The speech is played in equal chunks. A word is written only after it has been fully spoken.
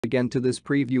again to this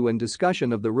preview and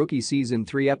discussion of The Rookie Season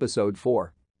 3 Episode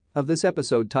 4. Of this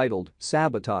episode titled,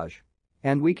 Sabotage.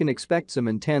 And we can expect some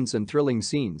intense and thrilling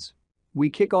scenes. We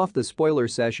kick off the spoiler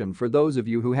session for those of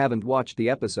you who haven't watched the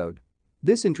episode.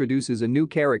 This introduces a new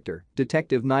character,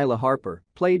 Detective Nyla Harper,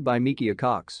 played by Micaiah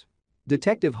Cox.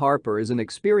 Detective Harper is an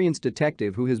experienced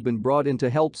detective who has been brought in to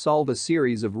help solve a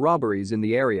series of robberies in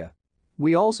the area.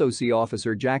 We also see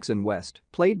Officer Jackson West,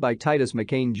 played by Titus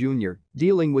McCain Jr.,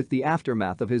 dealing with the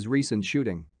aftermath of his recent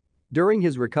shooting. During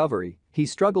his recovery, he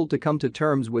struggled to come to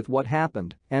terms with what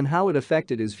happened and how it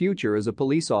affected his future as a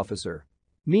police officer.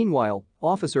 Meanwhile,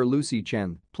 Officer Lucy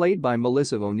Chen, played by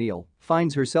Melissa O'Neill,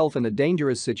 finds herself in a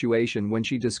dangerous situation when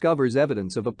she discovers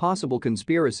evidence of a possible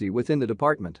conspiracy within the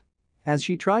department. As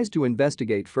she tries to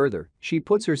investigate further, she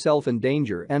puts herself in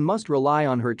danger and must rely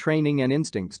on her training and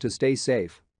instincts to stay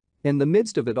safe. In the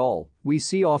midst of it all, we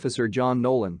see Officer John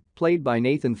Nolan, played by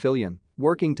Nathan Fillion,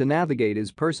 working to navigate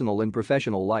his personal and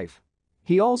professional life.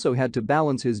 He also had to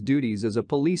balance his duties as a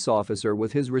police officer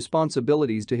with his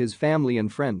responsibilities to his family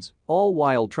and friends, all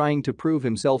while trying to prove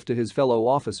himself to his fellow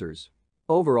officers.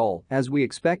 Overall, as we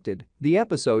expected, the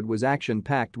episode was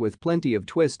action-packed with plenty of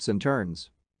twists and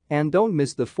turns. And don't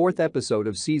miss the 4th episode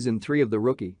of Season 3 of The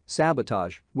Rookie,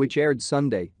 Sabotage, which aired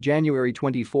Sunday, January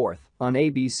 24th, on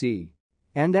ABC.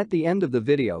 And at the end of the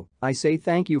video, I say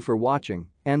thank you for watching,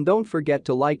 and don't forget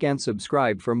to like and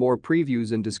subscribe for more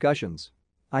previews and discussions.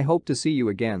 I hope to see you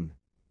again.